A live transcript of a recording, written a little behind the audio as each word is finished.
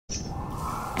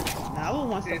I would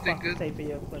want some Anything fucking good? tape for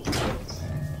you, but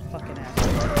fucking ass.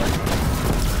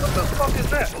 What the fuck is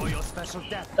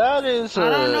that? That is I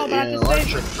don't know, but I an just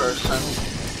electric saved person.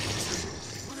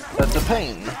 That's a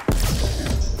pain.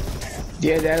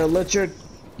 Yeah, that electric.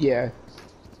 Yeah.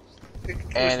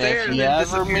 And there if and you then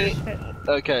ever meet, disappears.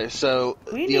 okay, so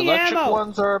We the need electric ammo.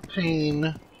 ones are a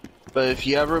pain, but if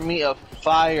you ever meet a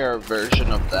fire version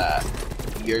of that,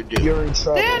 you're doomed. You're in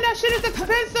trouble. Damn, that shit is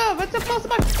expensive. It's supposed to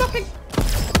my fucking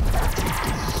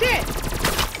shit.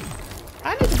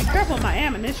 I need to be careful with my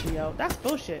ammunition, yo. That's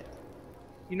bullshit.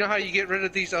 You know how you get rid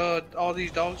of these all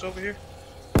these dogs over here?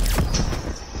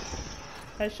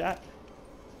 Headshot.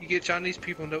 You get Chinese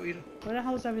people and don't eat them. Where the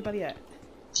hell is everybody at?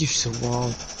 You're so wrong.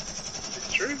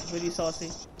 It's true. Really saucy.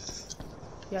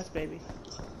 Yes, baby.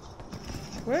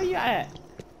 Where are you at?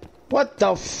 What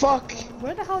the fuck?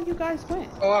 Where the hell you guys went?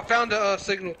 Oh, I found a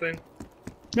signal thing.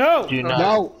 No! Do you not?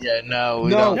 No. Yeah, no,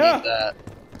 we No. don't No. need that.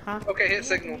 Huh? Okay, hit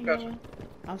signal. Gotcha.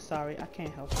 I'm sorry, I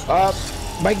can't help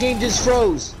you. My game just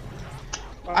froze.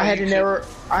 Oh, I had you an should- error.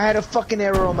 I had a fucking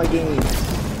error on my game.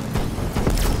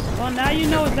 Well, now you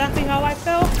know exactly how I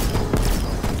felt.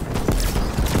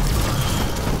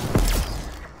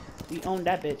 We own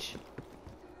that bitch.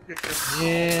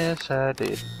 Yes, I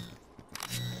did.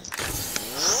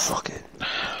 Fuck it.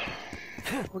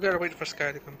 We gotta wait for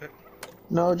Sky to come back.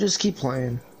 No, just keep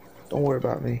playing. Don't worry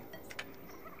about me.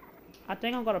 I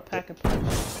think I'm gonna pack a punch.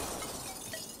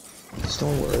 Just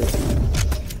don't worry.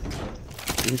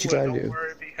 Do what you gotta Don't do.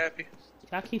 worry, be happy.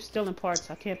 I keep stealing parts.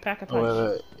 I can't pack a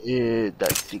Oh, punch.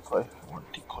 that's decoy. One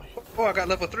decoy. Oh, I got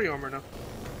level 3 armor now.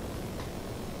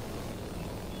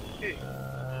 Hey,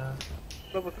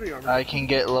 level 3 armor. I can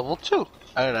get level 2.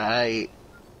 I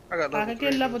I got level I could 3.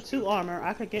 get level 2 armor.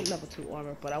 I could get level 2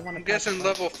 armor, but I want to. I'm guessing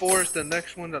level 4 is the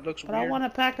next one that looks But weird. I want to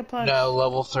pack a punch. No,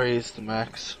 level 3 is the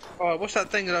max. Oh, what's that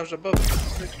thing that I was above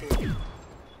it? Next to it?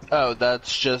 Oh,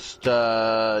 that's just,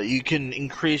 you can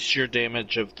increase your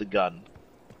damage of the gun.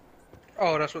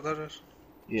 Oh, that's what that is.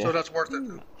 Yeah. So that's worth it.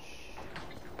 Then.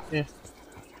 Yeah.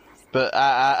 But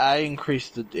I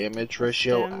increased the damage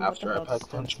ratio Stem, after what I the pack hell's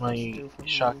punched stem my supposed to do for me?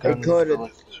 shotgun. It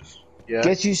could. Yeah.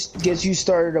 Guess you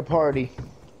started a party.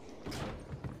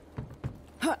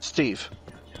 Steve.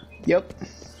 Yep.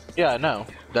 Yeah, I know.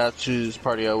 That's whose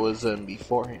party I was in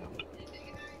beforehand.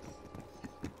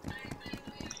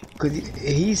 Cause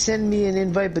he sent me an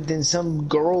invite, but then some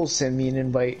girl sent me an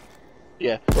invite.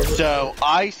 Yeah. So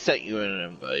I sent you an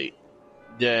invite.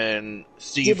 Then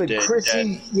Steve Yeah, but did.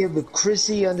 Chrissy. Yeah, but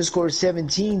Chrissy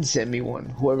 _17 sent me one.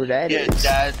 Whoever that Yeah, is.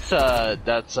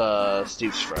 that's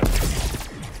Steve's friend.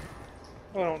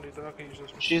 Oh, I don't need that. I can use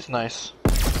this one. She's nice.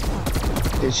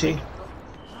 Did she?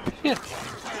 Yeah.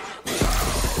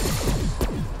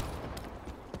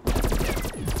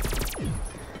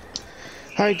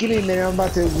 Alright, give me a minute. I'm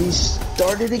about to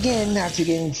restart it again after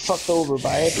getting fucked over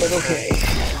by it, but okay.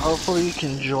 Hopefully you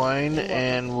can join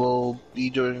and we'll be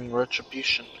doing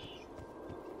retribution.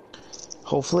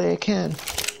 Hopefully I can.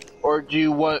 Or do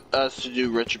you want us to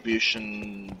do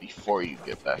retribution before you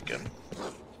get back in?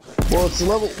 Well, it's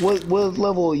level. What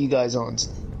level are you guys on?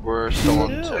 We're still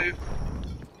on Ew. 2.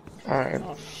 Alright.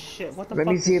 Oh shit! What the Let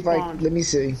fuck? me see just if spawned? Let me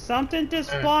see. Something just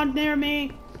spawned near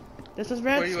me. This is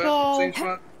Red Where you Skull. at? Same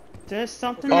spot? There's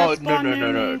something Oh, that no, spawned no,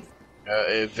 near no, me. no.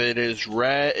 If it's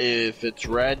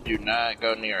red, do not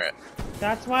go near it.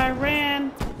 That's why I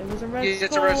ran. There was a Red Yeah, Skull.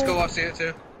 it's a red skull. I see it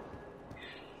too.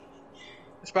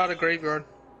 It's by the graveyard.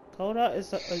 Coda,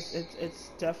 it's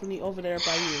definitely over there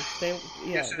by you. Stay,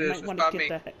 yeah, Yes, it you is. might It's want by to me.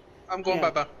 get that. I'm going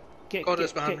Yeah. by. Get,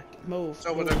 Coda's get, behind get, Move. It's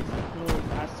over move, there.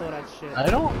 Move. I saw that shit. I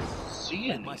don't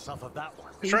see any. Myself of that one.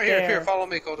 It's He's right here. there. Here, follow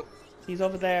me, Coda. He's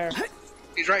over there.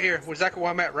 He's right here. Exactly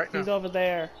where I'm at right now. He's over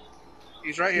there.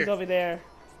 He's right He's here. over there.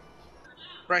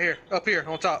 Right here. Up here.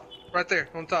 On top. Right there.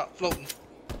 On top. Floating.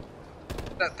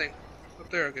 That thing. Up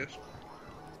there, I guess.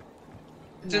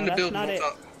 It's No, in the that's building not on it.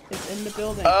 top. It's in the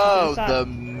building. Oh, He's inside. the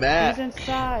mech. He's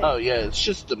inside. Oh yeah, it's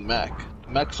just the mech. The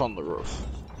mech's on the roof.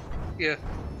 Yeah,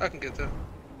 I can get that.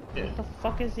 Yeah. What the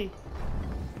fuck is he?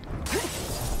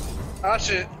 Ah,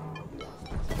 shit.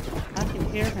 I can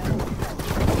hear him.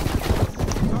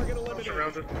 I'm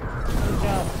surrounded. Good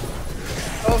job.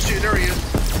 Oh, shit. There he is.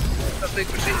 That big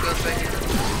machine gun thing.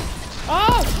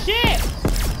 Oh shit!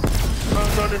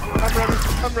 I'm running. I'm running.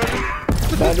 I'm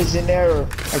running. That is an error.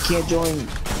 I can't join.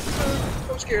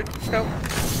 I'm scared. Help.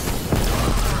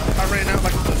 I ran out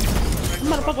like a pussy. This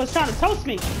motherfucker was trying to toast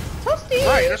me. Toasty!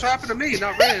 Right, that's what happened to me.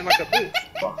 Not ran like a bitch.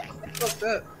 Fuck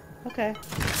that. Okay.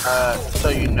 So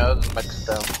you know the mech's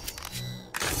down.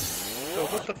 So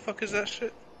what the fuck is that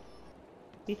shit?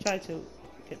 He tried to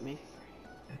get me.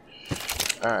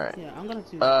 Alright. Yeah, I'm gonna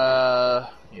do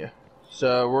Yeah.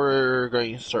 So we're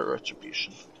going to start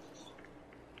retribution.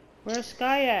 Where's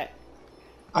Sky at?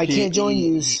 I can't join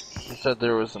you. He said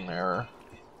there was an error.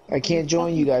 I can't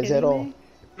join you guys at all.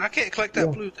 I can't collect that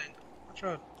Yeah. blue thing. I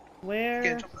tried. Where?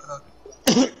 Can't jump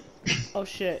that. Oh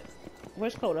shit.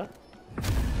 Where's Coda?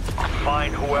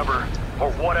 Find whoever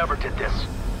or whatever did this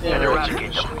and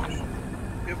eradicate them.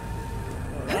 Yep.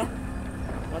 Coda?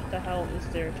 What the hell is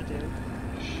there to do?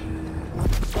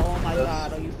 Oh my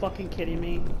god, are you fucking kidding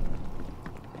me?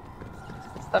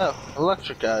 Oh,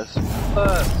 electric guys.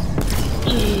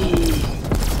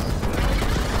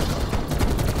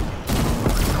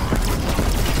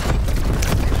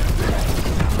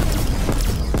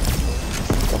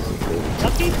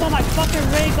 Lucky for my fucking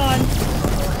ray gun.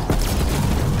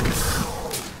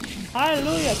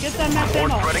 Hallelujah, get that max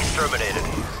Horde ammo. threat exterminated.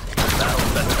 That'll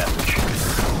send a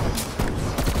message.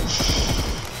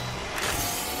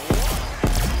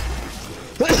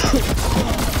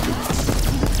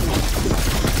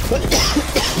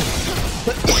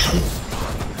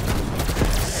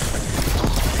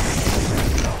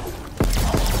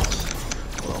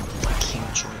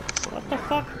 What the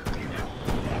fuck?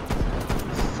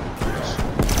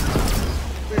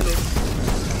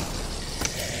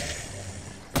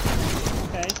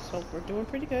 Okay, so we're doing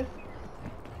pretty good.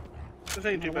 This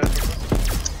ain't too bad.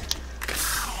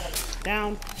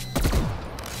 Down.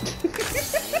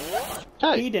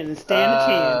 Okay. He didn't stand a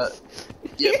chance.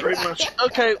 Yeah, pretty much.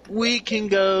 Okay, we can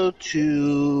go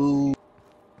to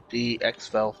the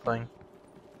exfil thing.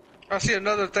 I see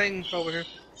another thing over here.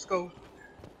 Let's go.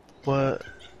 What?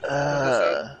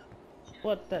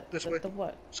 What? This way. The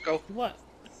what? Let's go. What?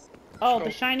 Oh, Skull.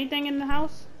 the shiny thing in the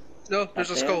house? No,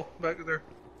 there's Up a there? skull back there.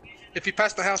 If you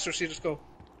pass the house, you'll see the skull.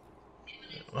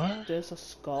 What? There's a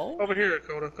skull? Over here,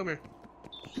 Coda. Come here.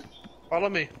 Follow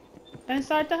me.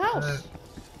 Inside the house.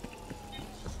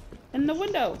 In the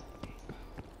window.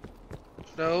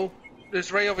 No,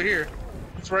 it's right over here.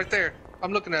 It's right there.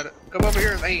 I'm looking at it. Come over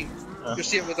here and aim. You'll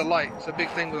see it with a light. It's a big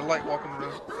thing with a light walking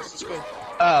around. That's the skull.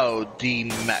 Oh, the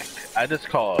mech. I just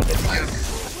call it a Yeah. mech.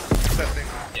 That thing.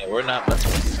 Yeah, we're not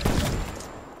messing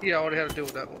with it. Yeah, I already had to deal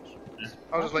with that one.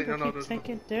 I was just letting you know. Keep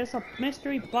thinking there's a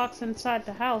mystery box inside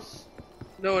the house.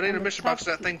 No, it ain't a the mystery box.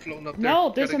 top- That thing floating up there. No,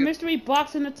 there's a Gotta get- mystery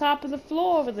box in the top of the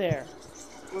floor over there.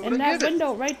 Well, In then that get it.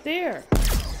 window right there.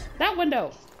 That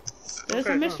window. There's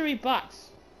Okay, a no. mystery box.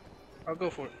 I'll go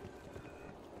for it.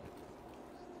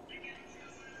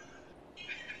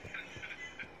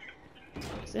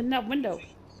 It's in that window.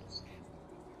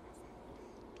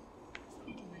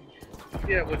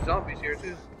 Yeah, with zombies here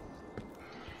too.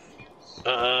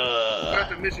 I have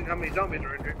to mention how many zombies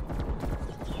are in here.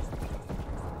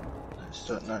 Is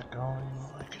that not going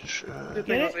like it should? Good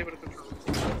thing I was able to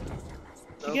control.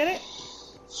 You get it?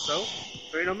 No,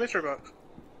 there ain't no mystery box.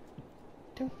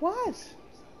 There was.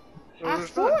 No, I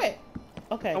there's saw not. it.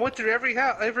 Okay. I went through every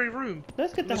house, every room.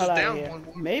 Let's get the This hell is out of down here. one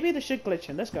more. Maybe the shit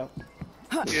glitching. Let's go.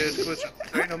 Yeah, it's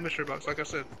glitching. There ain't no mystery box, like I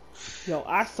said. Yo,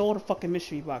 I saw the fucking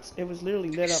mystery box. It was literally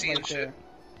lit up Seeing right shit. there.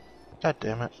 God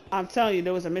damn it. I'm telling you,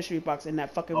 there was a mystery box in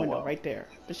that fucking window well. right there.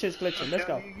 The shit's glitching. Let's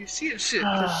go. You see it, shit.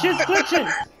 The shit's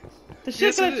glitching. The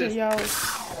shit's Yes, it glitching, is. yo.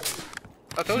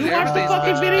 I told You you. watch the everything's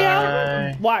fucking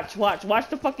glitching. video? Watch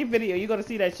the fucking video. You're gonna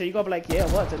see that shit. You're gonna be like, yeah,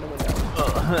 what's in the window?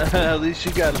 Well, at least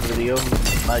you got a video.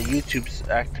 My YouTube's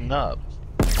acting up.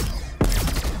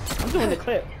 I'm doing the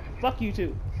clip. Fuck you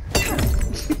too.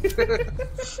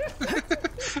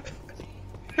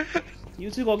 You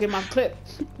two gonna get my clip.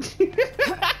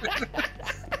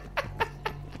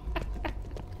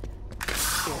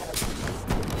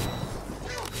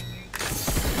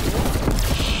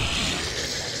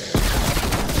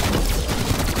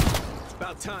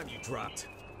 About time you dropped.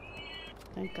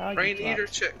 Thank God. Brain you eater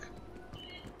dropped. chick.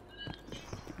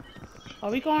 Are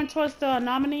we going towards the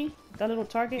nominee? That little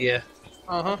target? Yeah.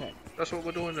 Uh-huh. Okay. That's what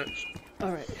we're doing next.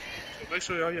 Alright. So make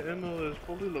sure all your ammo is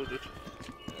fully loaded.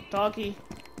 Doggy.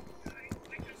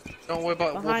 Don't worry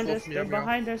about Behind wolf, us. wolf, They're meow, meow.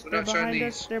 behind us. We're They're not behind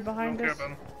Chinese. us. They're behind Don't us. care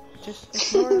about 'em.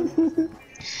 Just ignore them.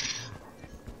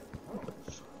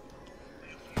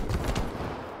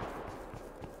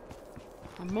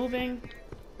 I'm moving.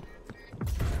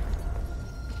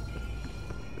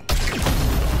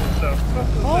 So,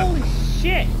 Holy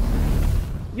shit!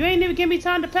 You ain't even give me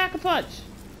time to pack a punch.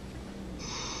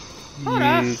 Hold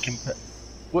up.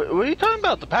 What are you talking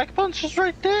about? The pack punch is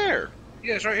right there.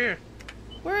 yeah, it's right here.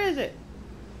 Where is it?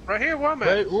 Right here where I'm at.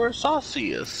 Right where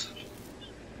Saucy is.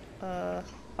 Oh.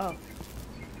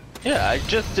 Yeah, I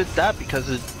just did that because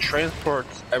it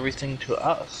transports everything to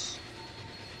us.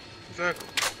 Exactly.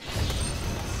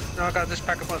 Now I got this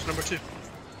pack of punch number 2.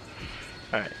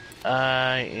 Alright.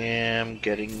 I am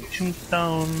getting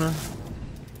tombstone.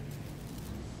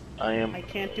 I am I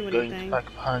can't do going anything. to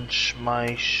pack punch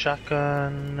my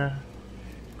shotgun.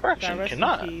 Correction, Rest in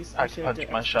cannot peace. I pack should've punch did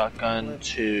my extra shotgun bullet.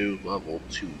 to level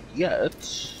 2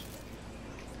 yet.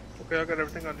 Okay, I got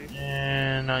everything I need.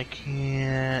 And I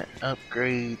can't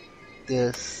upgrade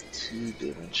this to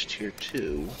damage tier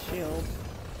 2. Shield.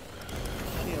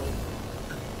 Shield.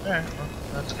 Alright, well,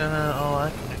 that's kinda all I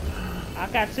can do. I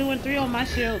got 2 and 3 on my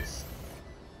shields.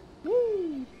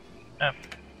 Woo! Yeah.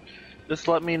 Just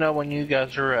let me know when you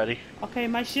guys are ready. Okay,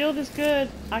 my shield is good.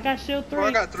 I got shield 3. Well,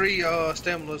 I got 3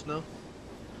 staminas now.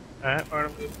 Alright.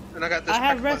 Alright, I'm good. And I got this. I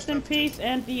have pack rest in punch peace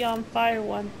and the fire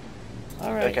one.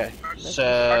 Alright. Okay, I so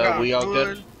got we all run.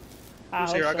 good? I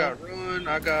Who's here? I hope so. got run.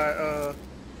 I got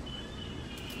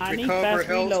I need recover, fast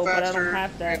health reload, but I faster, don't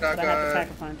have that. and I But I have to got- pack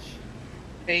a punch.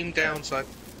 aim down sight.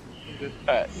 I'm good.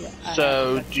 Alright, Yeah, I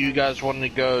so have to do you guys want to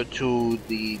go to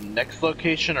the next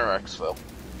location or Xville?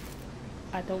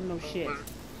 I don't know shit.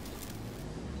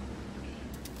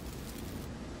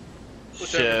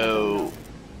 So,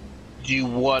 do you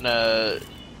want to...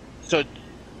 So,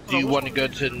 do you want to go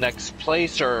to the next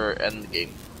place or end the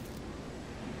game?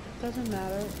 Doesn't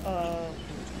matter.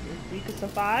 If we could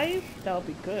survive, that would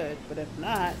be good. But if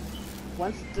not,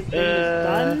 once the game is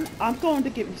done, I'm going to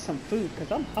get me some food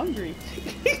because I'm hungry.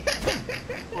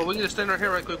 Well, we can just stand right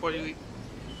here right quick while you eat.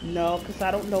 No, because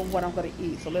I don't know what I'm going to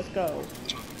eat. So let's go.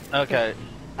 Okay,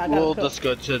 I gotta we'll cook. just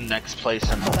go to the next place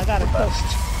and hope I gotta for the cook.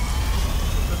 best.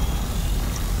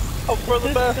 Hope for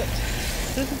the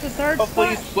best. This is the third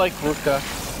Hopefully spot. it's like Ruka.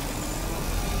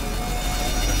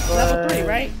 Level 3,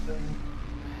 right?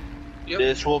 Yep.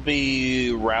 This will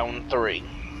be round 3.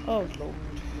 Oh, Lord.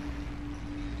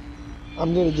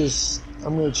 I'm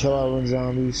gonna chill out on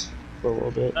zombies for a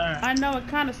little bit. I know it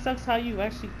kind of sucks how you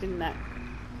actually did not.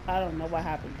 I don't know what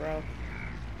happened, bro.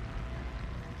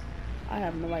 I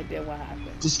have no idea what happened.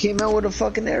 Just came out with a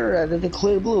fucking error out of the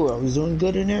clear blue. I was doing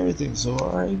good and everything, so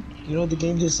alright. You know, the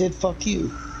game just said fuck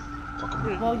you.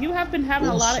 Well, you have been having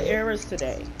a lot of Bullshit. errors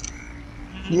today.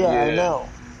 Yeah, I Yeah. know.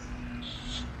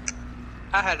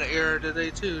 I had an error today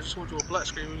too. Just went to a black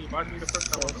screen when you invited me the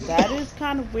first time. So that is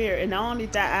kind of weird. And not only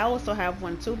that, I also have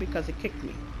one too because it kicked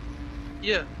me.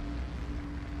 Yeah.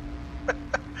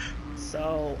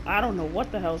 So I don't know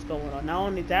what the hell's going on. Not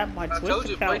only that, my I told Twitch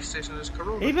you account, PlayStation is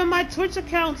Corona. even my Twitch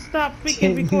account stopped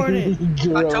freaking recording.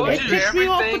 I told It you kicks me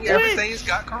off the Twitch. everything's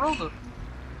got Corona.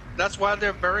 That's why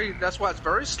it's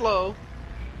very slow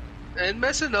and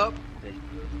messing up.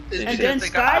 It's And because then they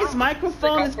got- Sky's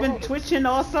microphone got has been Corona. twitching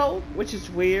also, which is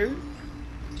weird.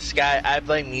 Sky, I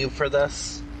blame you for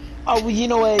this. Oh, well, you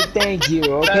know what? Thank you,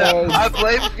 okay? I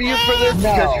blame you for this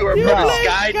No, because you are You part of blame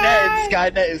Skynet.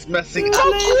 Sky. Skynet is messing You up.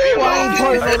 blame Sky. I ain't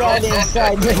part of no goddamn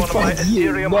side, man. One of my Fuck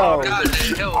you. Ethereum No. hardware. God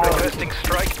damn, hell, Requesting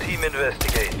strike team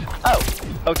investigate. Oh,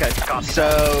 okay.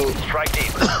 So, Strike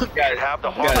team. guys, have the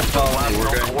guys, hardware follow me. last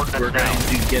We're coordinates going now.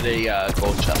 to get a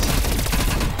gold chest.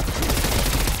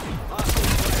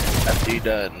 After you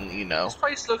done, you know. This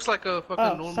place looks like a fucking Oh,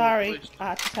 normal sorry. place.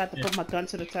 I just had to put my gun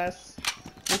to the test.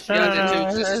 Yeah, I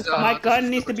did too. This is, My this gun is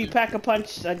needs to be number pack a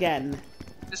punch again.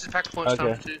 2. This is pack a punch Okay.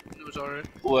 time 2. It was alright.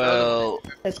 Well,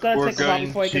 It's gonna we're take a while going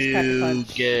before it gets pack a to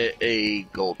punch. get a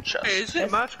gold chest. Hey, is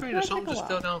it my screen or Let's something take a just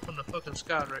while. fell down from the fucking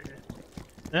sky right here?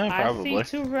 Yeah, I probably.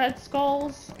 see 2 red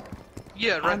skulls.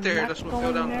 Yeah, right I'm there. not That's what going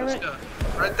fell down near from the it.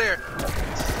 sky. Right there.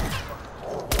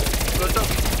 Goes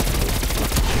doggy.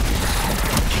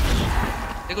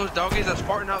 There goes doggies that's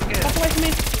farting out gas. Walk away from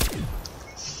me.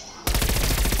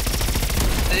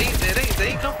 They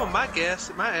ain't come from my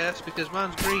ass because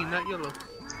mine's green, not yellow.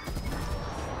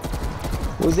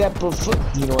 Was that before?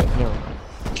 You know what? Never mind.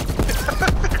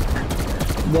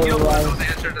 You Never don't want to know mind. the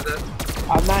answer to that.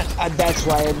 I'm not. That's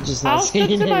why I'm just not I'll stick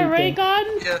saying to my anything. ray gun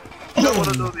Yeah, you don't want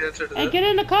to know the answer to and that. get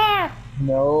in the car.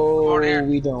 No, Over here.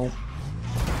 we don't.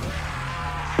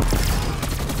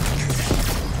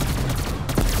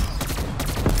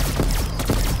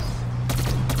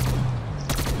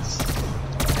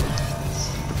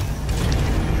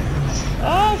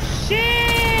 Oh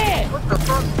shit! What the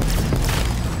fuck?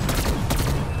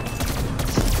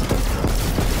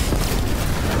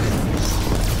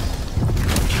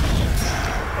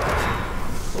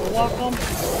 Welcome.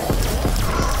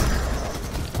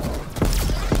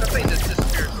 That thing just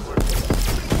disappeared somewhere.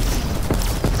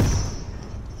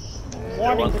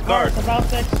 Warning, the car is about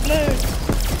to explode.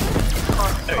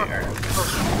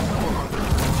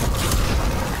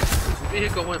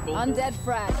 Vehicle went boom. Undead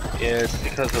frag. Yeah, it's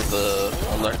because of the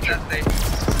electric. That thing.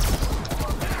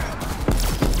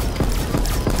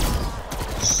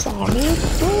 Sonic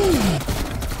boom.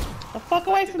 The fuck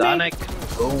away from me. Sonic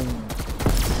boom.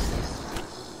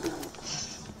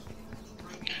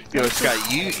 Yo,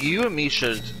 Scott, you and me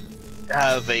should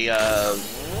have a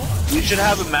we should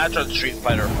have a match on Street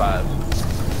Fighter 5.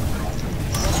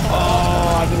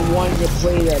 Oh, I've been wanting to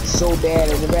play that so bad.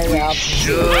 I never had an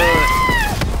option.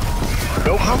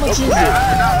 Nope. How much is it?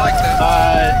 Not like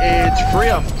that. It's free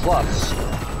on Plus.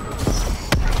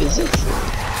 Is it?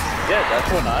 Yeah,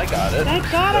 that's when I got it. Thank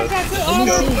God I got good Let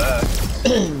me armor.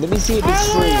 see. Let me see if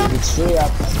it's free. If it's free,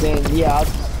 then yeah,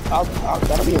 I'll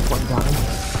that'll be a fun time.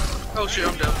 Oh shit,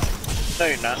 I'm down. No,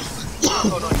 you're not.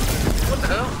 Hold on. What the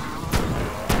hell?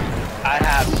 I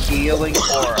have healing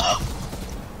aura.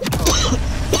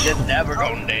 You're never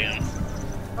going down.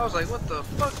 I was like, what the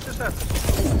fuck just happened?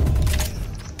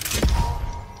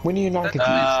 When are you not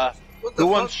confused? What the Who fuck?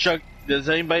 wants Jug? Does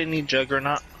anybody need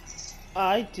Juggernaut?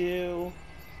 I do.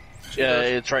 Yeah,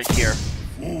 it's right here.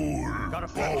 Got a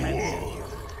fragment.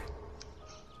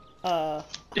 How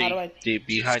do I? Deep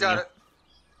behind Got you. it.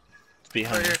 It's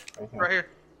behind Right you. here. Right here.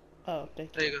 Oh,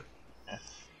 thank There you. you go.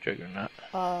 Juggernaut.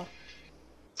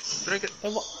 Drink it.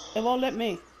 It won't let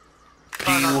me.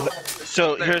 Do you?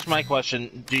 So here's my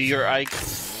question: do you I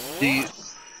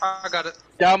got it.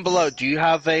 down below? Do you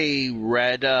have a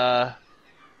red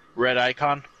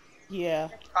icon? Yeah.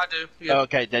 I do. Yeah.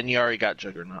 Okay, then you already got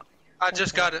Juggernaut. I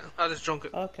just got it. I just drunk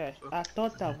it. Okay. I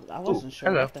thought that I wasn't sure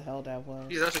hello. what the hell that was.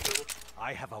 Yeah, that's a good one.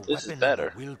 I have a This is weapon better.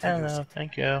 and a will to use Hello, it.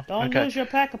 thank you. Don't Okay. lose your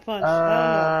pack-a-punch. Hell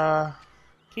no.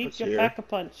 Keep let's your hear.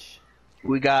 pack-a-punch.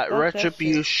 We got Fuck that shit.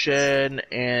 Retribution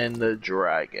and the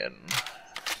Dragon.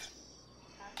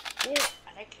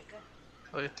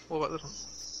 Oh yeah. What about this one?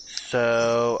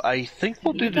 So I think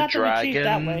we'll do You the got them achieved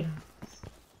that way. Dragon.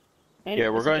 And Yeah,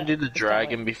 we're it's going to that- do the it's that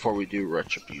Dragon way. before we do I need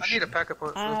Retribution. a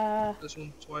pack-a-punch. This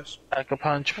one twice.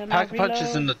 Pack-a-Punch. Can I Pack-a-Punch is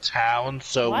reload? in the town,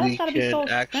 so Why we it's gotta be can so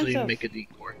actually expensive? make a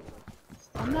decoy.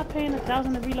 I'm not paying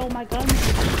 1,000 to reload my guns.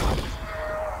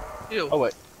 Ew. Oh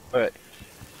wait. Okay,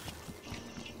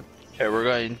 we're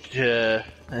going to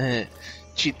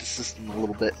cheat the system a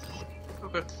little bit.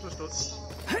 Okay, let's do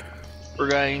it. We're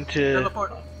going to.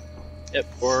 Teleport. Yep,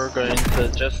 we're going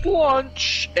to just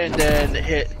launch and then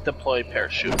hit deploy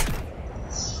parachute.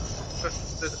 Okay,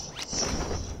 did it.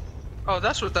 Oh,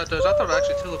 that's what that does. I thought it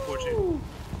actually teleports you.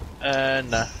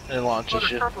 And it Oh, launches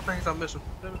there's a you. couple things I'm missing.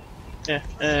 Damn it.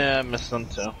 Yeah, I missed them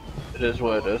too. It is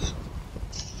what it is.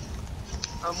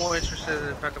 I'm more interested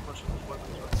in pack-a-punch than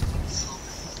weapons.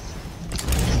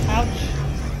 Ouch.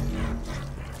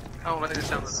 I don't like the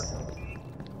sound of that.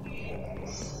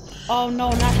 Oh no,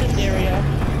 not this area.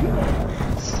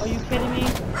 Are you kidding me?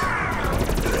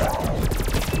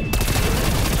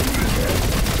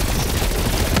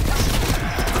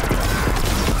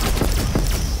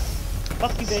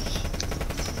 Fuck you, bitch.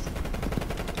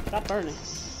 Stop burning.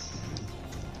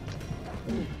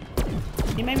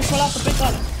 You made me pull out the big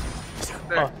gun.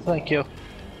 There. Oh, thank you.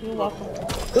 You're welcome.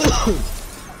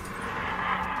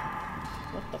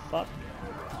 What the fuck?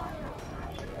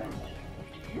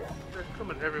 They're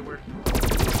coming everywhere.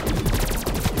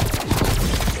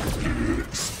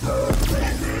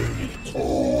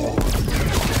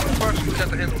 First, we got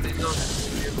to handle these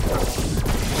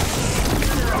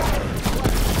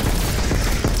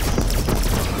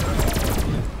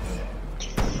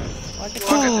Why'd you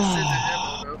Well, I got this shit in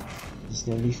ammo, bro. It's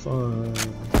gonna be fun.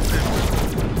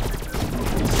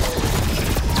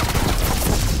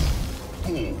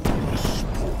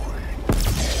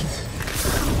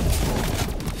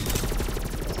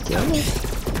 Damn it.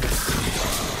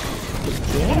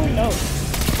 Damn it, no.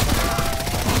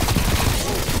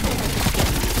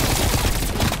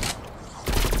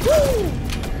 Woo!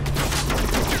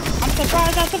 I'm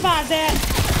surprised I survived that.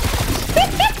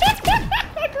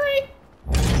 Agree.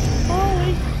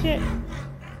 Holy shit.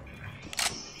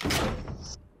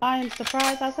 I am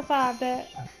surprised I survived that.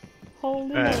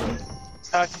 Holy Alright. moly.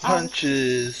 Pack-a-Punch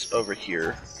is over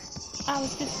here. I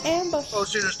was just ambushed. Oh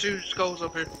shit, there's two skulls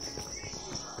up here.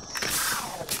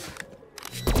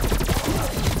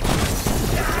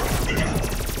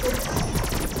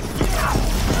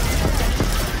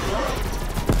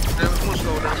 There was one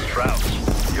skull down.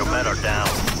 Strauss, your men are down.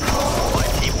 My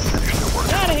team will finish the work.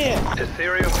 Get out of here.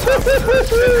 Ethereum samples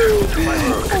to my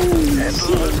work.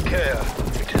 Handle with care.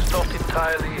 It is not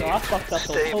entirely Yo, I fucked up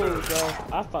those stable. fools, yo.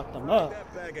 I fucked them up.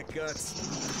 That bag of guts.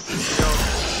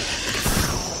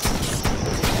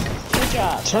 Good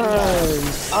job. Turn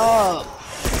up.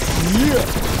 Yeah.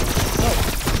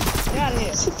 Get out of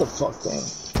here. Sit the fuck down.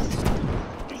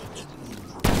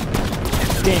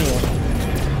 Damn.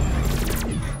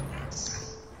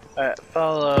 Alright,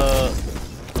 follow.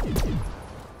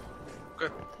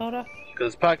 Good. Coda,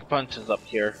 Because Pack-a-Punch is up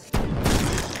here.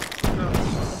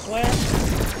 I swear.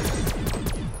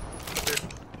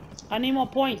 I need more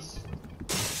points.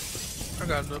 I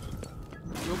got enough.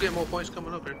 You'll get more points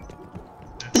coming up here.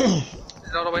 Is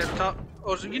it all the way at the top?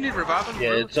 Oh, so you need reviving?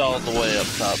 Yeah, it's all the way up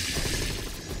top.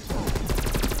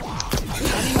 I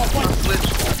need more points.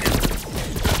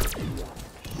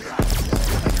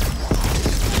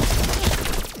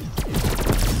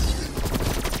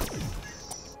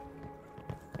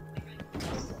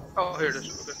 Oh, here it is.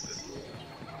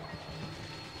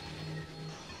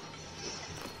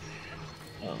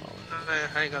 Okay.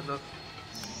 I ain't got nothing.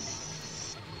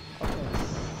 Okay.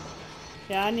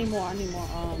 Yeah, I need more. What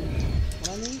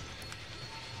I need?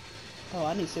 Oh,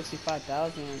 I need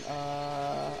 65,000.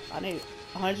 I need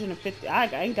 150. I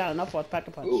ain't got enough for a pack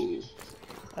a punch. Ooh.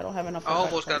 I don't have enough. I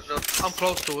almost got enough. I'm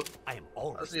close to it. I am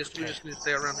always We just need to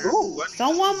stay around here. Ooh.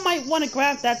 Someone might want to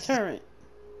grab that turret.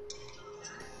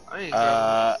 I ain't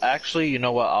grabbing Actually, you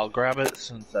know what? I'll grab it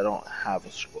since I don't have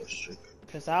a score streak.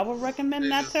 Because I would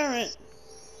recommend that turret.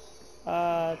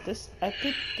 This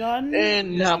epic gun.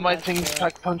 And now my thing's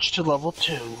pack punch to level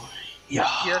 2. Yeah.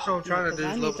 Yeah, that's what I'm trying to do.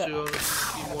 I Is need level 2.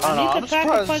 I need I'm to pack a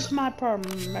punch surprised. my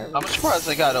primary. I'm surprised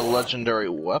I got a legendary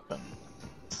weapon.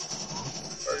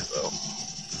 So.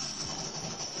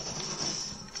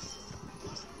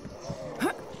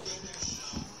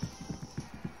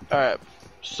 Alright,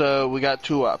 so we got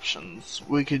 2 options.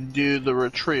 We could do the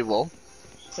retrieval,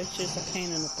 Which is a pain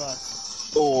in the butt.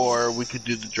 or we could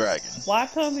do the dragon. Why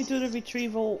couldn't we do the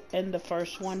retrieval in the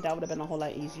first one? That would have been a whole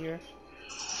lot easier.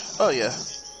 Oh yeah.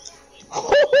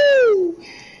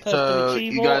 Because So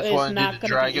you guys want to do the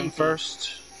dragon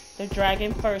first? The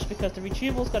dragon first, because the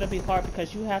retrieval is going to be hard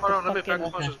because you have Hold on, to let me pack fucking...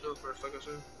 the punches go first, like I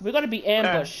said. We're going to be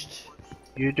ambushed.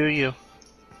 You do you.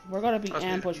 We're going to be That's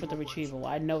good. ambushed with the retrieval.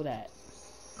 I know that.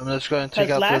 I'm just going to take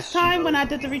Because out last this. time when I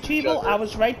did the retrieval, Jugger. I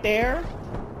was right there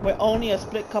with only a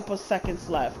split couple seconds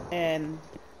left, and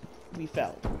we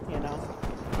fell, you know?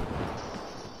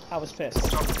 I was pissed.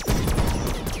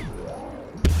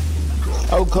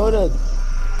 Oh, Coda.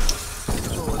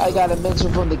 I got a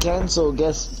mention from the council.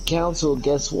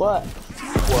 Guess what?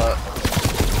 What?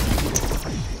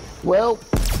 Well,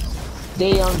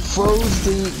 they unfroze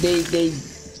they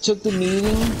took the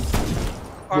meeting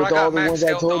with all the ones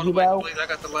I told you about. I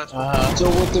got the last one. So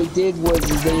what they did was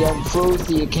they unfroze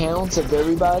the accounts of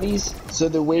everybody's. So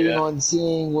they're waiting on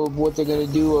seeing what they're gonna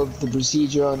do of the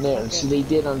procedure on there. So they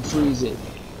did unfreeze it.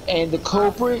 And the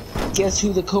culprit, guess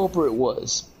who the culprit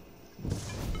was?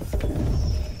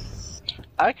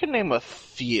 I can name a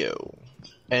few,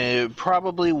 and it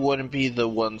probably wouldn't be the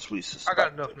ones we I suspect.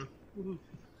 got nothing.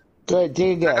 Go ahead,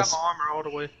 take a I got guess. my armor all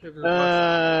the way.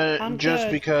 I'm Just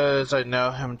good. because I know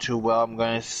him too well, I'm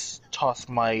going to toss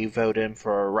my vote in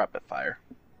for a rapid fire.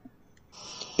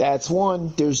 That's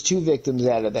one. There's 2 victims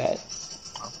out of that.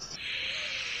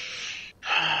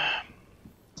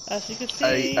 As you can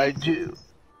see... I do.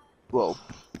 Well,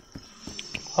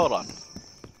 hold on.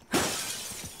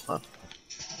 Huh.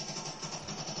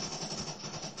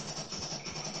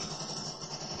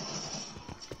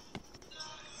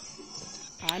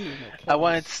 I need more I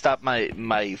wanted to stop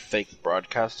my fake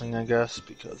broadcasting, I guess,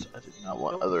 because I did not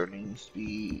want other names to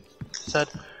be said.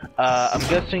 I'm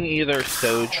guessing either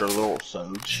Soj or Little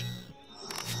Soj.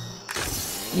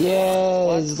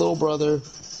 Yeah, his little brother.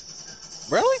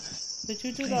 Really? Did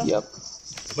you do that? Yep.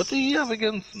 What do you have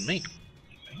against me?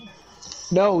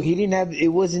 No, he didn't have. It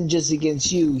wasn't just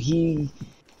against you. He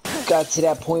got to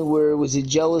that point where it was a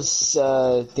jealous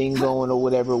thing going or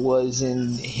whatever it was,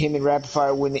 and him and Rapid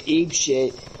Fire went to ape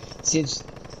shit since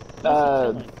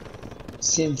What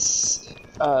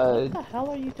the hell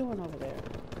are you doing over there?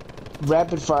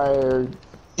 Rapid Fire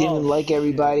didn't like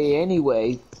everybody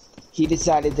anyway. He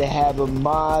decided to have a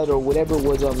mod or whatever it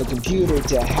was on the computer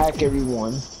to hack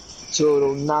everyone, so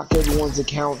it'll knock everyone's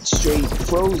account straight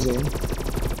frozen.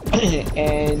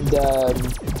 And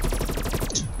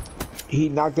he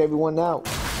knocked everyone out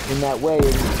in that way,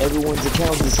 and everyone's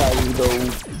account decided to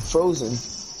go frozen.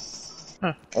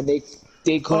 And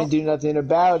they couldn't do nothing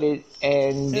about it,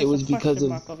 and There's it was a because question of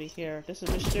mark over here. This is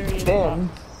mysterious them.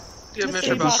 box. Yeah,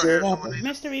 Mystery Mr. box. Box right here.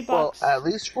 Mystery Well, box. at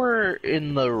least we're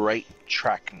in the right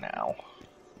track now.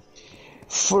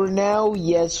 For now,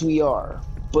 yes, we are.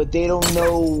 But they don't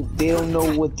know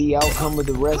what the outcome of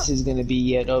the rest is going to be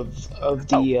yet of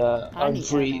the I need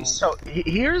unfreeze. So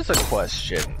here's a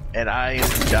question, and I am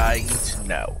dying to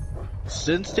know.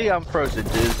 Since the unfrozen,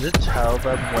 does it tell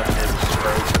them when it's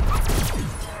frozen?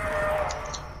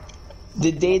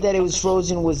 The day that it was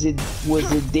frozen was the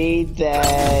day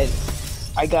that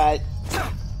I got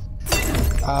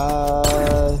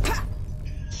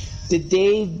the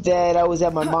day that I was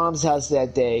at my mom's house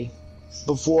that day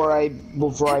before I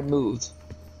moved.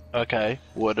 Okay,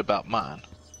 what about mine?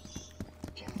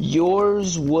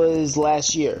 Yours was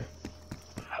last year.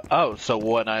 Oh, so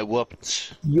when I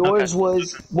whooped... Yours Okay.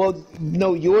 was, well,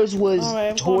 no, yours was All right,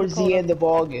 I'm towards going the to end of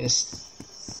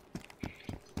August.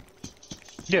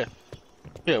 Yeah.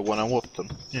 Yeah, when I whooped them.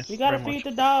 Yeah, We gotta pretty feed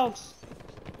much. the dogs.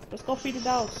 Let's go feed the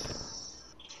dogs.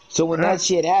 So when that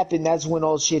shit happened, that's when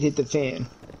all shit hit the fan.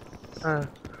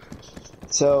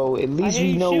 So at I least hear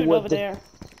we you know shooting what over the there.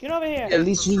 Get over here. at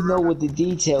least we know what the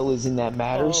detail is in that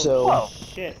matter. Oh, So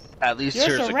shit. At least You're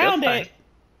here's a good surrounded. thing.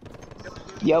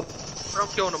 yep. I'm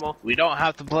killing them all. We don't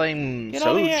have to blame Get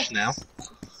over here. Soj now.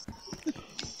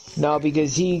 No,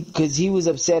 because he was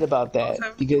upset about that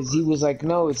because he was like,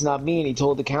 no, it's not me, and he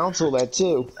told the council that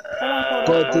too. Hold on, hold on,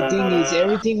 But hold the on, thing hold is,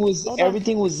 on.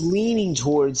 everything was leaning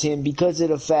towards him because of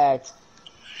the fact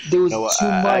there was No, too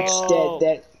much Oh.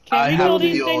 that Can I we have kill to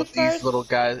these deal things with these first? little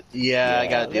guys. Yeah, I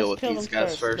gotta deal let's with kill these them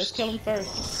guys first. Let's kill them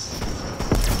first.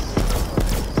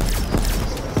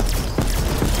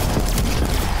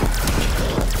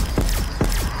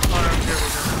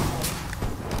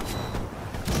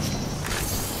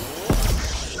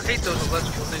 I hate those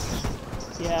electrical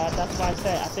things. Yeah, that's why I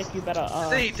said I think you better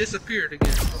They disappeared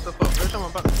again. What the fuck? Every time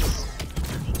I'm about to kill them.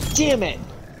 damn it.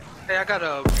 Hey, I got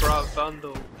a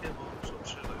bundle camo or some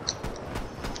shit like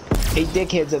that. Hey,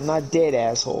 dickheads, I'm not dead,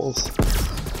 assholes.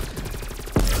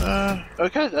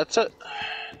 Okay, that's it.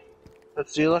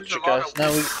 That's the electric guys.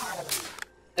 Now we...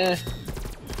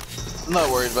 I'm not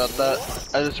worried about that.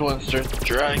 I just want to start the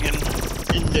dragon.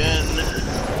 And then...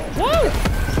 Woo!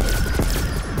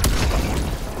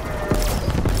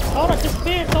 Hold on,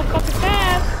 disappeared so fucking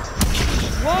fast!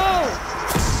 Whoa!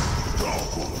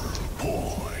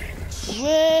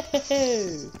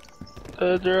 Whoa!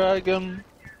 The dragon.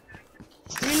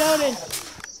 Reloading!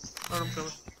 Alright, I'm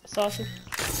coming. Sausage.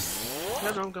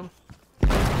 Yeah, no, I'm coming.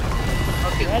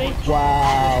 Ready?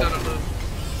 Wow.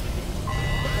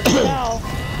 No.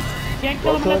 Can't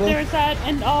kill them unless they're inside.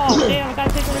 And oh, damn, I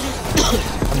gotta take her to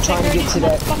I'm trying to get to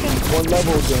that one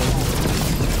level again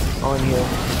on here.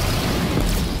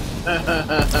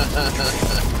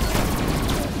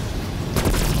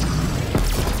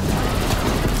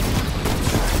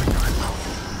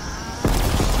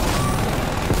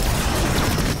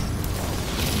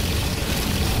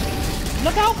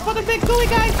 Look out for the big gooey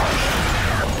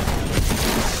guys!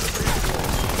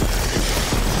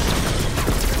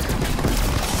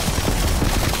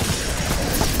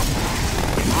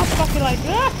 I'm fucking like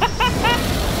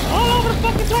all over the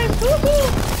fucking place.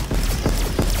 Woohoo!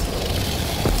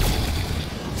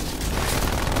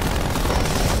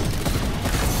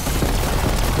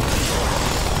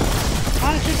 I'm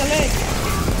gonna shoot the leg.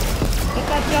 Get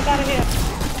that jump out of here.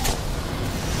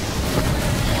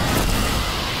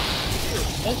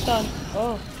 It's done.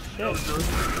 Oh shit.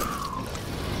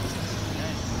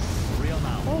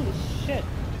 Holy shit.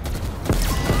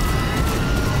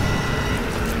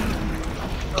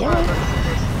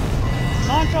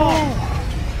 Launch off!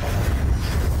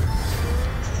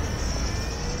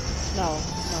 No,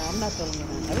 I'm not dealing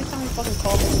with him. Every time you fucking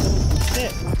call me, you're doing some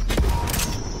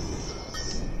shit.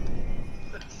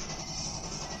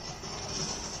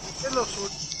 Hello,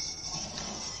 sword.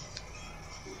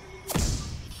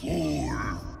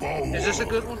 Is this a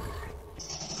good one?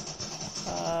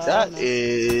 That No.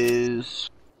 is...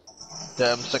 the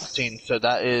M16, so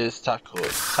that is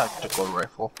tactical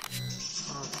rifle.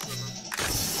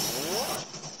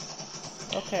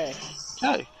 Okay.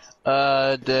 Okay.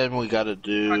 Then we gotta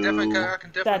do... I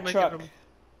can definitely That make truck. it a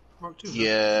Mark II.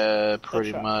 Yeah,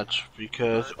 pretty truck. much,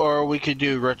 because... Or we could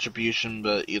do retribution,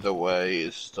 but either way,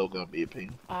 it's still gonna be a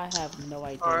pain. I have no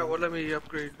idea. Alright, well, let me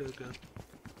upgrade the gun.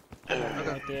 I have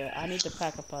no idea. I need to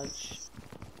pack a punch.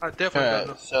 I definitely got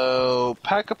enough. So,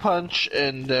 pack a punch,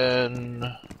 and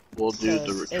then we'll do the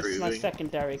 'Cause retrieving. it's my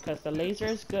secondary, because the laser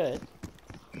is good.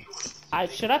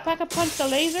 Should I pack a punch the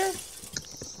laser?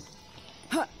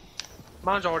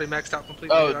 Mine's already maxed out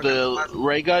completely. Oh, I got the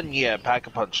ray gun? Yeah, pack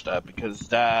a punch that, because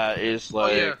that is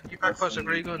like... Oh yeah, you pack punch a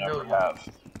ray gun? never No, yeah. have.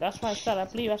 That's why I said I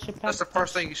believe I should pack That's the a punch.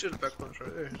 first thing you should have pack punch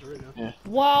right there. Is a ray gun. Yeah.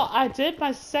 Well, I did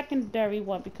my secondary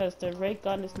one because the ray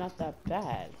gun is not that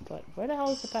bad. But where the hell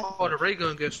is the pack? Oh, the ray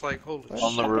gun gets like holy Where shit.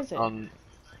 On the fuck is it? on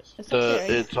It's the up there,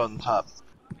 ain't it's on top.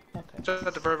 it? Okay. It's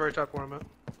at the very, very top where I'm at.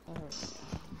 Alright.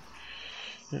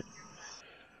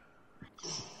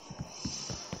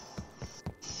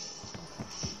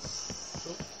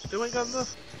 Still ain't got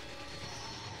enough?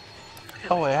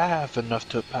 Oh, wait, I have enough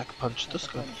to pack a punch this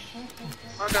gun.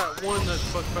 I got one that's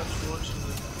fuck punch once and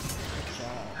then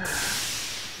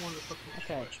one that fucking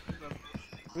Okay. punch.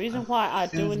 Reason why I'm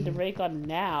doing the ray gun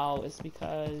now is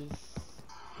because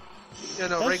Yeah,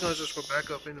 no, ray guns just for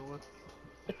backup anyway.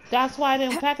 that's why I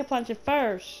didn't pack a punch at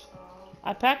first.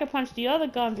 I pack-a-punched the other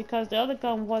gun because the other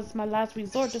gun was my last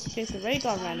resort just in case the ray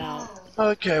gun ran out.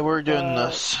 Okay, we're doing But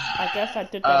this. I guess I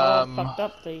did that all fucked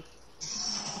uply.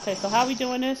 Okay, so how are we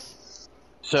doing this?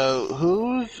 So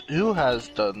who has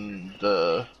done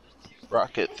the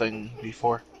rocket thing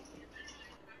before?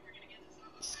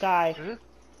 Sky.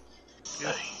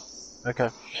 Yeah. Okay,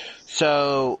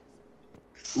 so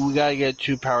we gotta get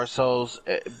 2 power cells.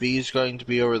 B is going to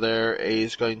be over there. A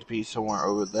is going to be somewhere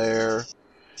over there.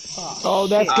 Oh,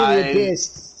 that's shit. gonna be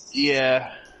this.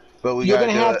 Yeah, but we You're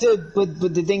gotta gonna do have it. to,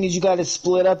 but the thing is, you gotta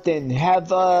split up. Then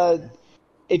have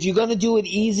if you're gonna do it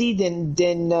easy, then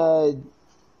you're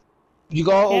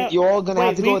all gonna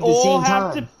have to go at the same time. We all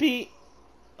have to be.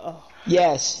 Oh.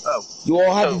 Yes. Oh. You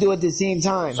all have So- to do it at the same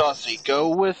time. Saucy, go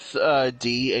with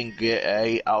D and get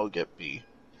A. I'll get B.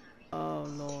 Oh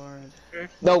lord.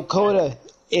 No, Coda.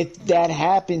 If that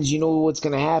happens, you know what's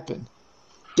gonna happen.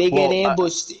 They get Well,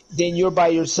 ambushed, then you're by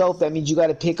yourself. That means you got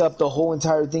to pick up the whole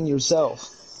entire thing yourself.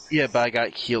 Yeah, but I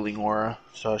got healing aura,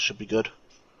 so I should be good.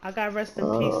 I got rest in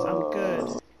peace. I'm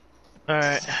good.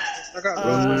 Alright, I got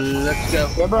let's go.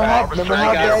 Remember how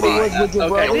bad it was with your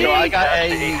Okay, brother? so I got A,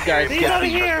 you guys These get over B.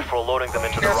 here. Before loading them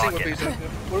into the Yeah, I see what rocket. these are.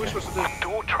 What are we supposed to do?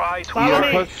 Don't try to Follow You're me.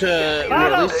 supposed to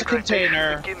Follow. release the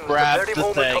container, Begins grab very the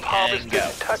moment thing, of and harvesting go.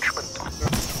 attachment.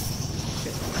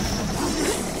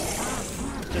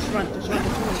 Just run.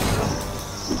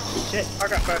 Shit. I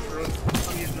got fast run. I'm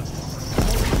using it. I'm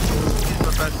using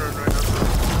my fast run right now.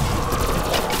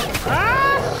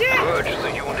 Ah shit! Purge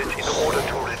the unit in order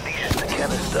to release the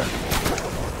canister.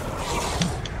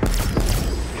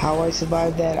 How I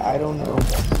survived that, I don't know.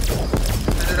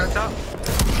 Is it on top?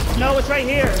 No, it's right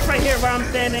here. It's right here where I'm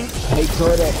standing. Hey,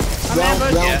 Coda,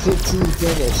 round Yeah. 15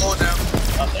 finished. Hold down.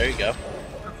 Oh, there you go. I'm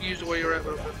confused where you're at,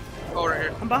 but oh, right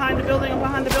here. I'm behind the building. I'm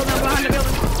behind the building.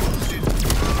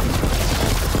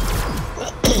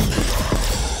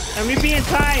 And we be in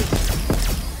time.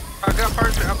 I got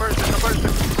first. I burst it.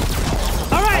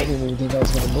 All I right, didn't even think I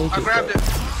was gonna make I it. grabbed though. it.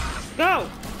 go.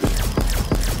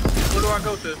 Where do I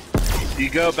go to? You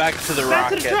go back to the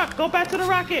Back rocket. to the truck. Go back to the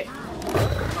rocket.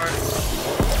 Alright.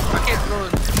 I can't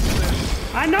run.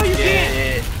 I know you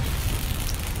can't. Yeah.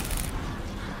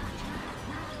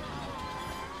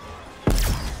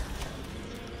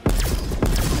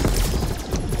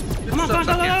 Come on, go. I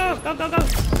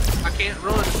can't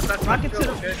run. That's my Rocket to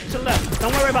joke, okay? the left.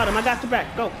 Don't worry about him. I got your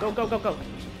back. Go. I don't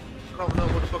know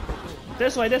what the fuck I'm doing.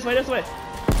 This way.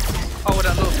 Oh, with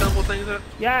that little symbol thing there?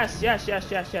 Yes. Where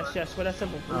that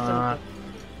symbol?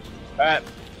 Alright,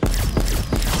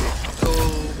 So,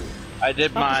 I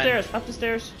did mine. Up the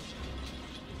stairs.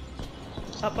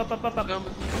 Up. I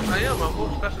am. I'm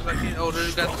moving as fast as I can. Oh,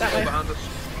 there's got the That symbol way. behind us.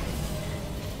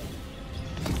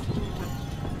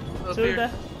 Up To here. the.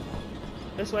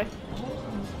 This way.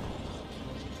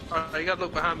 Alright, you gotta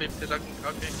look behind me because I can't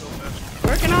go fast.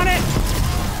 Working on it.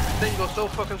 This thing goes so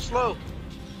fucking slow.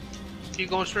 Keep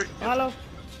going straight. Hello.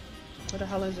 Where the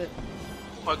hell is it?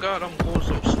 Oh my god, I'm going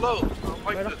so slow. I don't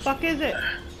like Where the this. fuck is it?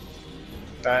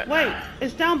 Alright. Wait,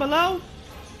 it's down below?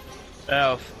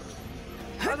 Oh.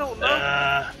 I don't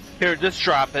know. Here, just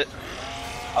drop it.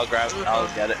 I'll grab it. I'll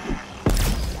get it.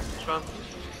 It's fine.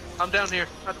 I'm down here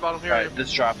at the bottom here. Alright,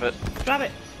 just drop it. Drop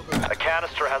it. A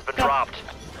canister has been Go. dropped.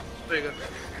 There you go.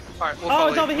 Alright, we'll Oh, follow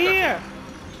it's you. over here.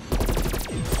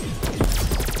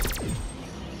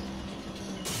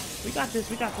 We got this.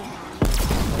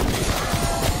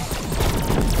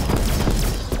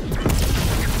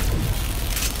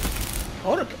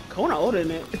 Kona older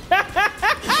than it.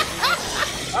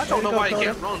 I don't know There you why go, you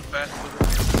Coda. can't run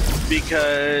fast.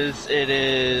 Because it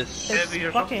is... It's Heavy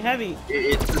or fucking heavy.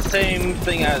 It's the same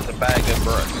thing as a bag of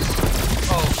bricks.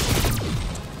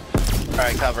 Oh,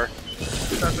 Alright, cover.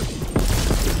 that's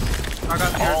it. I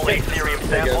got All your Aetherium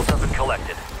samples have been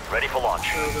collected. Ready for launch.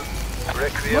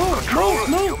 Requiem Move, Control,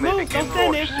 move, you may move, begin don't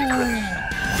stand launch there. sequence.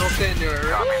 Don't stand there,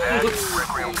 Copy that. right?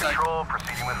 Requiem Control,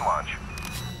 proceeding with launch.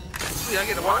 See, I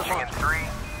get a one. Launching in 3,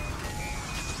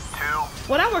 2,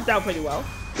 Well, that worked out pretty well.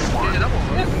 Yeah, that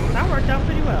won't work. That worked out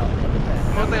pretty well. Look at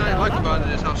that. One thing I like about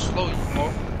it is how slow you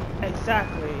walk.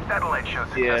 Exactly. satellite shows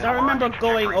Yeah. So I remember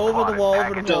going over the wall,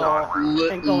 and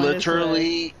going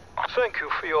Literally, Thank you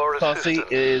for your Saucy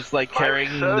assistance. is like My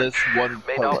carrying this research one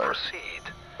may now pillar. proceed.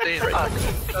 Damn,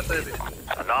 that's heavy.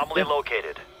 Anomaly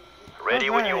located. Ready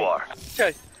when you are.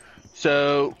 Okay.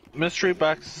 So, mystery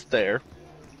box is there.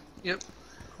 Yep.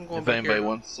 I'm going If back anybody here.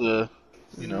 wants to,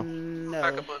 you know. No.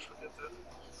 Pack a bunch with it.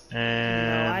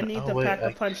 And No, I need to wait, pack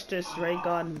a punch this ray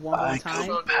gun one more I time.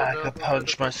 could pack a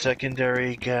punch my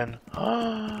secondary again.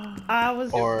 I'm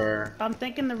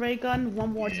thinking the ray gun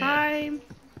one more time.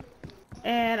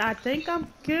 And I think I'm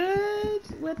good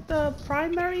with the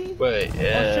primary. Wait, Or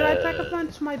should I pack a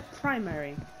punch my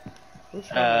primary? nah,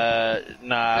 I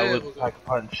Yeah, would we'll go. pack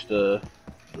punch the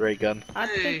ray gun. I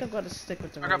Hey. think I'm gonna stick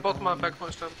with the I got both my gun. pack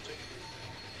punch done.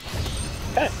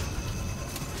 Okay.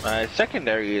 My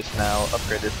secondary is now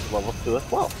upgraded to level 2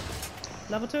 as well.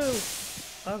 Level 2.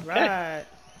 Alright.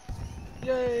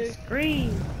 Yay!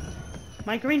 Green.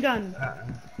 My green gun.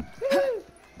 Woo!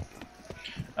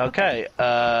 Okay,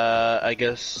 I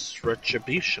guess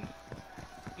retribution.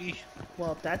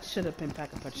 Well, that should have been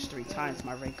pack a punch 3 times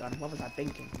my ray gun. What was I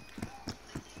thinking?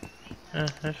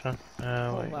 That's fine.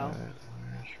 Oh well.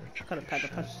 Could have pack a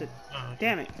punched it.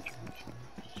 Damn it.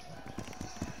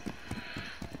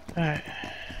 Alright.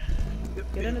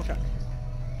 Get in the truck.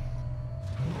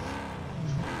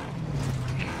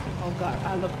 Oh god,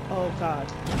 oh god.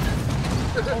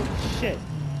 Oh shit.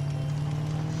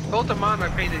 Both of mine I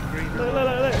painted green.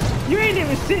 Look. You ain't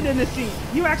even sitting in the seat.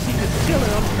 You actually just chilling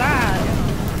on the side.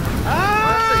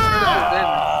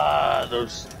 Ah!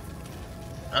 Those.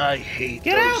 I hate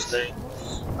Get those out!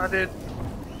 things. I did.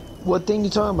 What thing you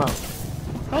talking about?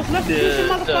 Those electrocution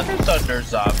The motherfuckers. thunder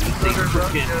zombies. They Thunder zombies,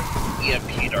 freaking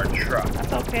EMP'd our truck.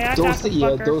 That's okay, I Those got the things, yeah,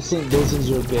 fucker. those things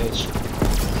are a bitch.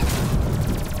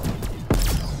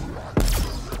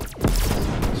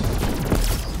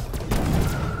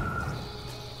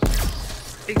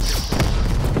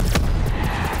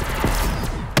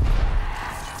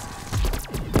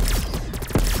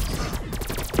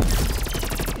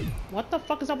 What the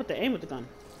fuck is up with the aim with the gun?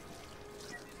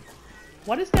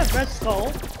 What is that red skull?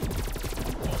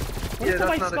 What is the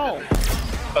white skull?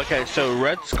 Okay, so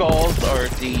red skulls are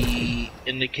the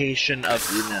indication of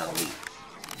the enemy.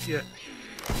 Yeah.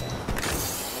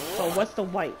 So what's the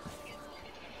white?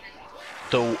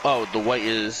 The white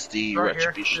is the Right here,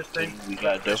 retribution this thing thing. we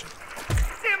gotta do.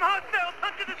 Damn hostiles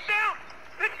hunted us down!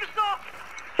 Finish us off!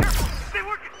 Careful! They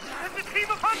work as a team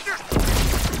of hunters!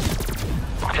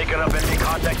 Picking up enemy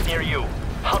contacts near you.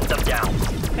 Hunt them down.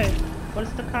 Okay, what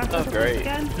is the concept of great. this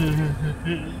again?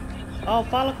 Oh,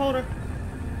 follow coder.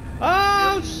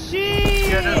 Oh shit!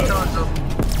 Yeah, there's tons of them.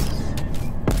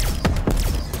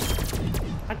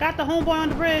 I got the homeboy on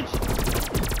the bridge.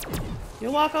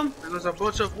 You're welcome. There's a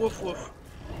bunch of woof woof.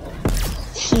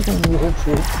 Woof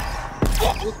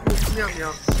Woof woof meow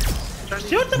meow. Chinese.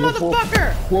 Shoot the Woof, woof. motherfucker!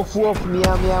 woof,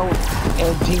 meow meow,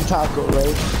 and pink taco,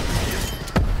 right?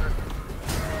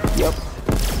 Yep.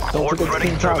 Don't forget the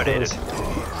pink tacos.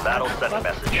 That'll send a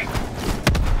message.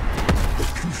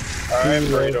 Alright,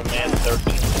 Burrito Man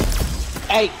 13.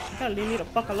 Hey, You gotta leave me the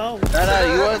fuck alone. No,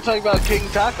 you wanna talk about King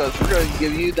Tacos, we're gonna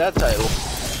give you that title.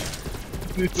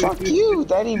 fuck you.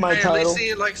 That ain't my Hey, at title. least see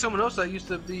it like someone else that used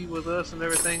to be with us and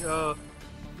everything.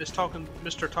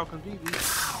 Mr. Talking BB.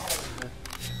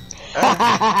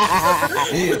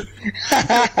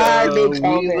 No we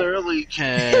comment. literally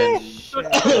can.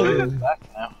 Back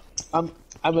now. I'm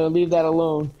gonna leave that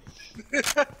alone.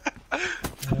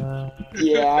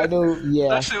 Yeah, I know. Yeah.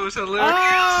 That shit was hilarious.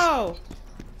 Oh!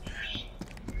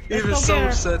 Even Let's go Soul get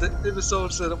her. said it. Even Soul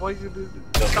said it. Why you do?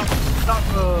 Stop.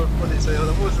 What did he say? Hold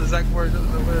on. What was the exact word? That was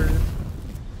hilarious.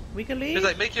 We can leave? He's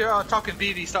like, make your talking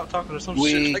BB stop talking or some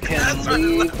We shit like can that.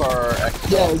 leave our.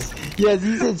 Yes.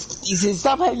 He said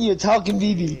stop having your talking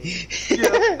BB.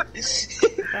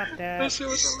 Stop That that. shit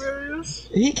was hilarious.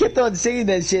 He kept on saying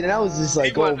that shit, and I was just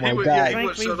like, He oh went- my he went- god. yeah, he Drink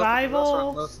went shut up.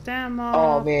 revival, That's stamina.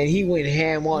 Oh man, he went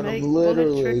ham on Make him, bullet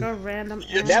literally. trigger, random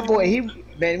ammo. That boy, he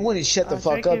wouldn't shut the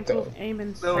fuck drink up though. improve aim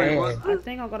and No, he sight. wasn't. I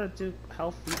think I'm gonna do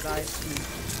health you guys.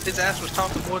 His ass was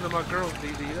talking more than my girl's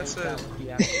BB. That's it.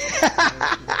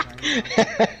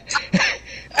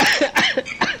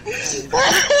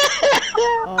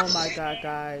 Oh my god,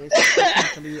 guys. I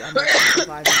can't believe I'm not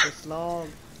surviving this long.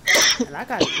 And I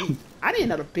gotta eat. I need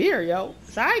another beer, yo.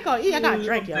 So I ain't gonna eat, I gotta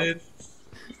drink, yo. Dude.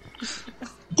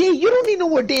 Dude, you don't need no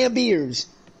more damn beers.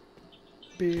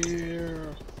 Beer.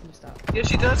 Let me stop. Yeah,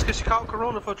 she does because she caught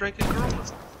Corona for drinking Corona.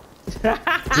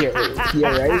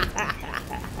 Yeah, right?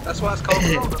 That's why it's called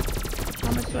Corona.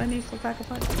 How much do I need for pack of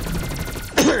punch?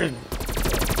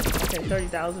 Okay,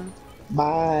 30,000.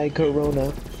 My Corona. I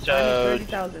need So,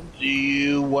 30,000. do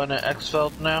you want to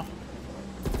X-Feld now?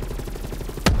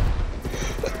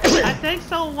 I think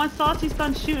so. Once Salty's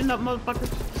done shooting up motherfuckers.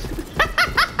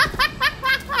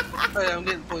 Hey, I'm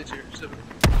getting points here. 70.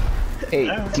 Hey,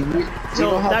 do you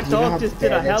know how that dog just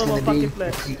did a bad hell that's of a gonna be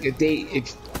fucking flip.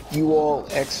 if you all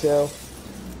exfil,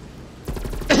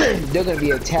 they're gonna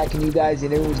be attacking you guys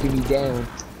and everyone's gonna be down.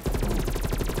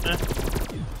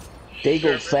 They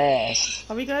go fast.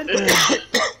 Are we good? Okay.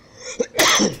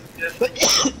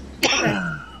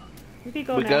 We can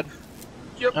go We now. good?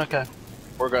 Yep. Okay.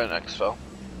 We're going X-Fell.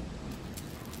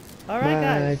 Alright,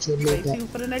 guys. My Stay tuned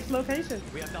for the next location.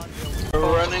 We're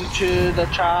running to the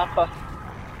chopper.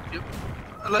 Yep.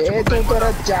 Electrical thing.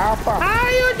 How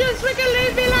you just freaking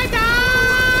leave me like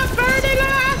that? Burning,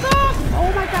 little asshole! Oh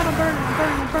my god, I'm burning.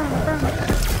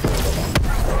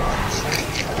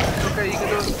 Okay, you can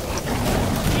do it.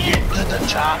 Get to the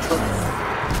chopper.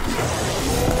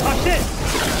 Oh shit!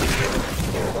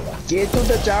 Get to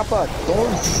the chopper.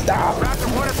 Don't stop. Raptor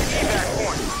 1 at the evac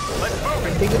point. Let's move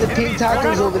it. Think of the pink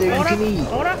tacos over there you can eat.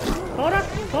 Hold up.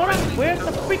 Where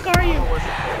the freak are you?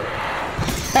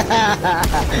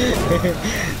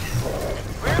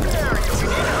 Clear the area. We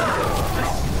need help.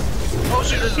 Oh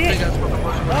shit, there's a Shit. big ass fucking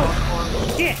bus.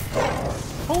 Oh shit!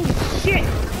 Holy shit!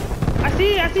 I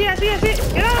see it!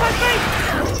 Get out of my face!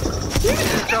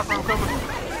 Chopper, I'm coming.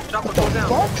 Chopper, go down.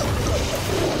 Fuck?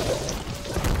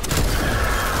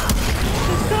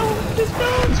 Just go!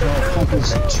 Fucking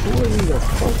chewing me the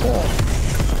fuck up.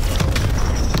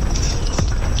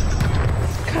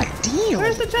 God damn.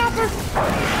 Where's the chopper?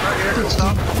 Right here, don't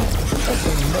stop.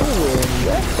 Fucking nowhere in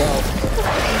that belt.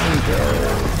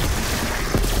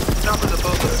 Chopper's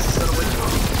above us. Gotta wait for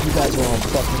him. You guys are on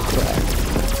fucking crack.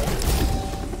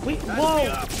 Wait, whoa!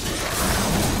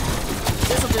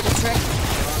 This'll do the trick.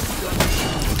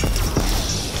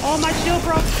 Oh, my shield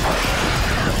broke.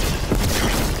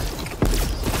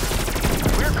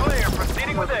 We're clear.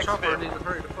 Proceeding with The chopper exfil. needs to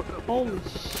hurry the fuck up. Holy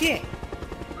shit!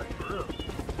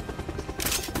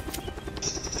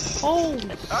 Holy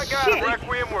I got it, shit!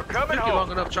 Requiem. We're coming Took you long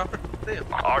home. enough, Chopper. Damn.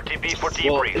 RTB for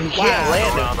Well, debrief. he can't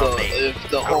land Around on me. if the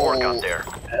Good work whole out there.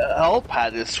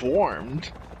 helipad is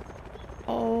swarmed.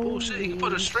 Oh shit, you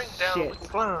put a string down. Shit. We can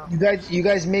climb. You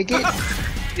guys make it?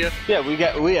 Yeah, we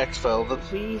exfilled it.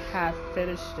 We have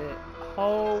finished it.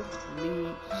 Holy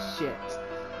shit.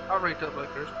 I'll rate up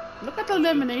like this. Look at the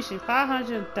elimination,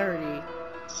 530.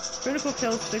 Critical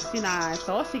kills 69.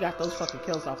 So also he got those fucking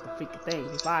kills off the freaking thing.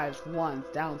 Revives once,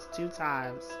 downs 2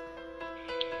 times.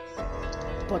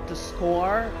 But the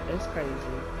score is crazy.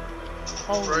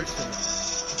 Holy Right.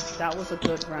 shit. That was a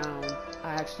good round.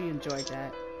 I actually enjoyed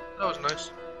that. That was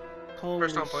nice. Holy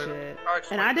First time playing shit. it. I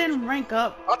actually And I didn't rank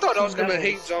up. I thought I was 2 gonna levels.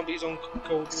 hate zombies on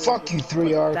cold. War. Fuck you,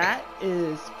 3 arc. That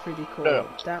is pretty cool. No,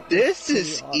 That was this pretty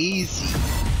is awesome. easy.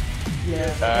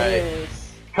 Yeah, Alright. it is.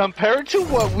 Compared to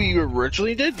what we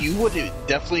originally did, you would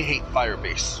definitely hate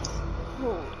Firebase.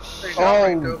 Holy Hey, shit. y'all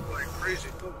ranked up like crazy.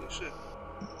 Holy shit.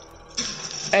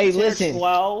 Hey, Tier listen,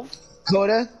 12.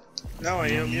 Coda, Now I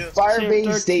am, yeah.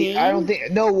 Firebase State. I don't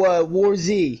think. No, War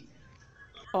Z.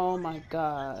 Oh my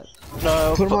god.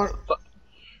 No, Put 'em on.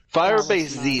 Firebase That was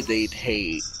Z nice. they'd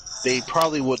hate. They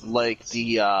probably would like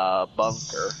the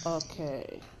bunker.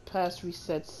 Okay. Past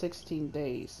reset 16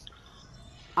 days.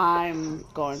 I'm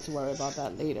going to worry about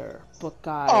that later. But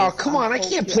guys, Oh, come on, I hope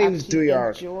can't you play with actually 3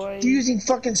 arc. enjoyed You're using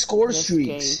fucking score this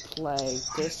streaks.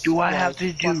 gameplay. This Do I have was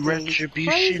to do fucking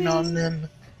retribution crazy. on them?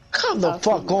 Come the I'll see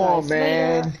fuck you on, guys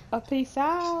man. later. Peace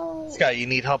out. Scott, you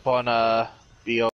need help on BO?